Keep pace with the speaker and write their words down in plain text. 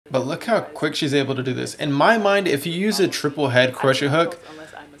But look how quick she's able to do this. In my mind, if you use a triple head crochet hook,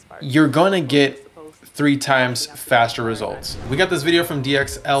 you're gonna get 3 times faster results. We got this video from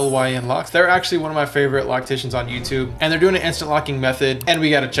DREADLOCK. They're actually one of my favorite locticians on YouTube, and they're doing an instant locking method, and we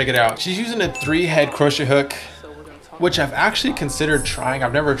gotta check it out. She's using a 3-head crochet hook, which I've actually considered trying.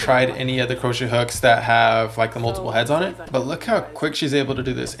 I've never tried any of the crochet hooks that have like the multiple heads on it, but look how quick she's able to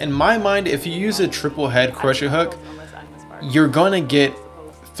do this. In my mind, if you use a triple head crochet hook, you're gonna get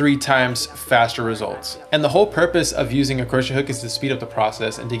 3 times faster results. And the whole purpose of using a crochet hook is to speed up the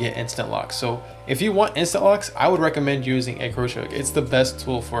process and to get instant locks. So if you want instant locks, I would recommend using a crochet hook. It's the best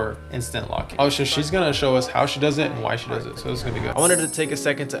tool for instant locking. Oh, so she's gonna show us how she does it and why she does it. So it's gonna be good. I wanted to take a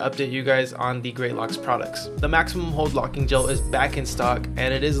second to update you guys on the Greatlocs products. The maximum hold locking gel is back in stock,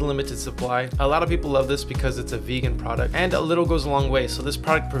 and it is a limited supply. A lot of people love this because it's a vegan product, and a little goes a long way. So this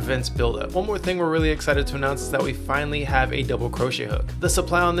product prevents buildup. One more thing we're really excited to announce is that we finally have a double crochet hook. The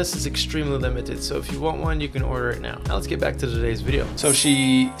supply on this is extremely limited, so if you want one, you can order it now. Now let's get back to today's video. So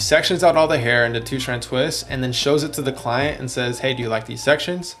she sections out all the hair into 2-strand twists and then shows it to the client and says, hey, do you like these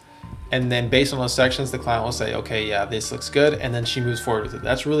sections? And then based on those sections, the client will say, okay, yeah, this looks good. And then she moves forward with it.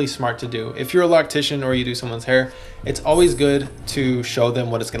 That's really smart to do. If you're a loctician or you do someone's hair, it's always good to show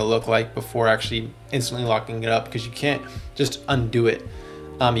them what it's gonna look like before actually instantly locking it up, because you can't just undo it.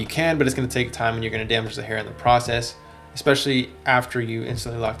 You can, but it's gonna take time and you're gonna damage the hair in the process, especially after you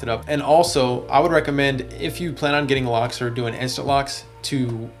instantly locked it up. And also, I would recommend, if you plan on getting locks or doing instant locks,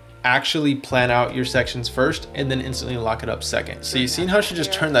 to actually plan out your sections first and then instantly lock it up second. So you've seen how she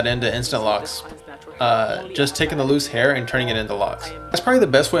just turned that into instant locks, just taking the loose hair and turning it into locks. That's probably the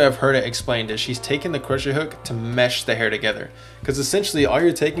best way I've heard it explained, is she's taking the crochet hook to mesh the hair together, because essentially all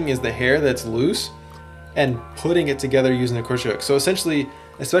you're taking is the hair that's loose and putting it together using the crochet hook. So essentially,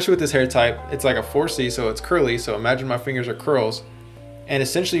 especially with this hair type, it's like a 4C, so it's curly. So imagine my fingers are curls, and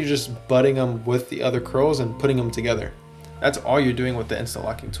essentially you're just butting them with the other curls and putting them together. That's all you're doing with the instant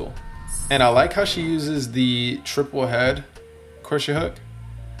locking tool. And I like how she uses the triple head crochet hook,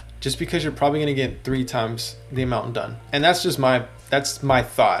 just because you're probably gonna get 3 times the amount done. And that's just my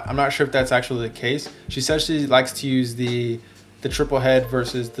thought. I'm not sure if that's actually the case. She says she likes to use the triple head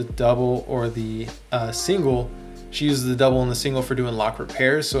versus the double or the single. She uses the double and the single for doing lock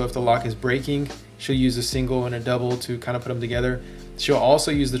repairs. So if the lock is breaking, she'll use a single and a double to kind of put them together. She'll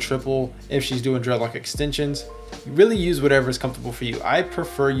also use the triple if she's doing dreadlock extensions. You really use whatever is comfortable for you. I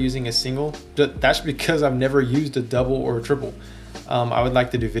prefer using a single. That's because I've never used a double or a triple. I would like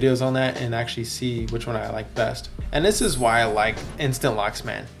to do videos on that and actually see which one I like best. And this is why I like instant locks,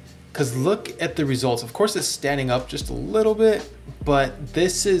 man. Because look at the results. Of course, it's standing up just a little bit, but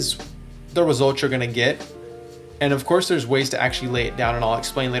this is the results you're gonna get. And of course, there's ways to actually lay it down, and I'll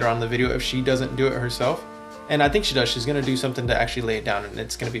explain later on in the video if she doesn't do it herself. And I think she does. She's gonna do something to actually lay it down, and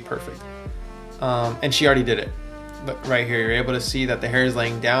it's gonna be perfect. And she already did it. But right here, you're able to see that the hair is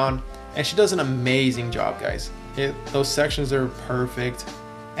laying down, and she does an amazing job, guys. Those sections are perfect.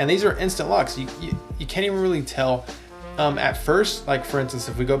 And these are instant locks. You can't even really tell. At first, like for instance,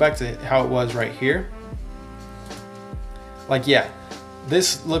 if we go back to how it was right here, like, yeah,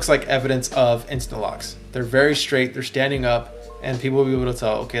 this looks like evidence of instant locks. They're very straight, they're standing up, and people will be able to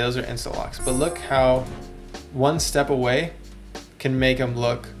tell, okay, those are instant locks. But look how one step away can make them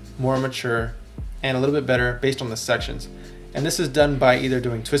look more mature and a little bit better based on the sections. And this is done by either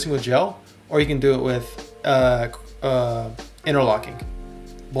doing twisting with gel, or you can do it with interlocking.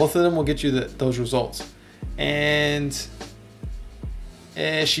 Both of them will get you those results. And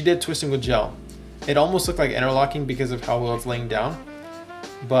she did twisting with gel. It almost looked like interlocking because of how well it's laying down,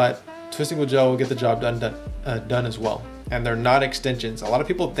 but twisting with gel will get the job done as well. And they're not extensions. A lot of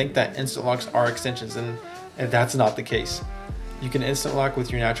people think that instant locks are extensions, and that's not the case. You can instant lock with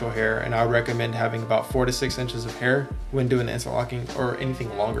your natural hair, and I would recommend having about 4 to 6 inches of hair when doing instant locking, or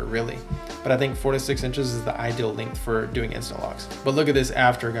anything longer really. But I think 4 to 6 inches is the ideal length for doing instant locks. But look at this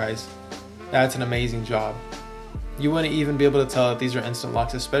after, guys. That's an amazing job. You wouldn't even be able to tell that these are instant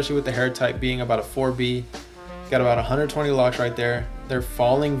locks, especially with the hair type being about a 4B. Got about 120 locks right there. They're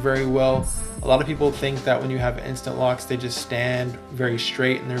falling very well. A lot of people think that when you have instant locks, they just stand very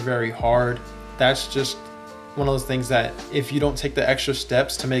straight and they're very hard. That's just one of those things that if you don't take the extra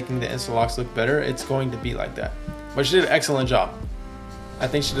steps to making the instant locks look better, it's going to be like that. But she did an excellent job. I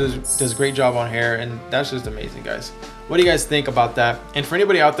think she does a great job on hair, and that's just amazing, guys. What do you guys think about that? And for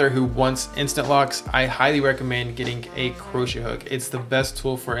anybody out there who wants instant locks, I highly recommend getting a crochet hook. It's the best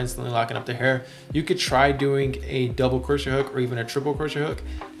tool for instantly locking up the hair. You could try doing a double crochet hook or even a triple crochet hook,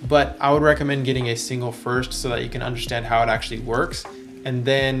 but I would recommend getting a single first so that you can understand how it actually works. And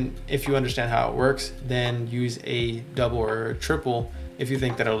then if you understand how it works, then use a double or a triple if you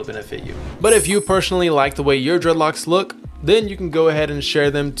think that it'll benefit you. But if you personally like the way your dreadlocks look, then you can go ahead and share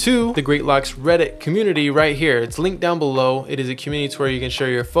them to the Greatlocs Reddit community right here. It's linked down below. It is a community where you can share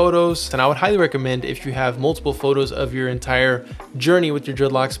your photos, and I would highly recommend, if you have multiple photos of your entire journey with your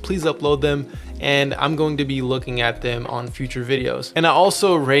dreadlocks, please upload them, and I'm going to be looking at them on future videos. And I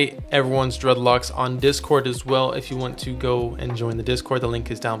also rate everyone's dreadlocks on Discord as well. If you want to go and join the Discord, the link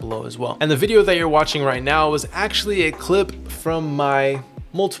is down below as well. And the video that you're watching right now was actually a clip from my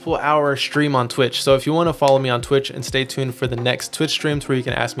multiple hour stream on Twitch. So if you want to follow me on Twitch and stay tuned for the next Twitch streams where you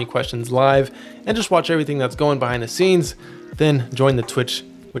can ask me questions live and just watch everything that's going behind the scenes, then join the Twitch,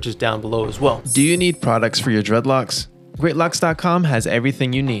 which is down below as well. Do you need products for your dreadlocks? Greatlocs.com has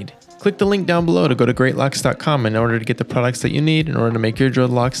everything you need. Click the link down below to go to greatlocs.com in order to get the products that you need in order to make your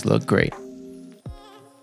dreadlocks look great.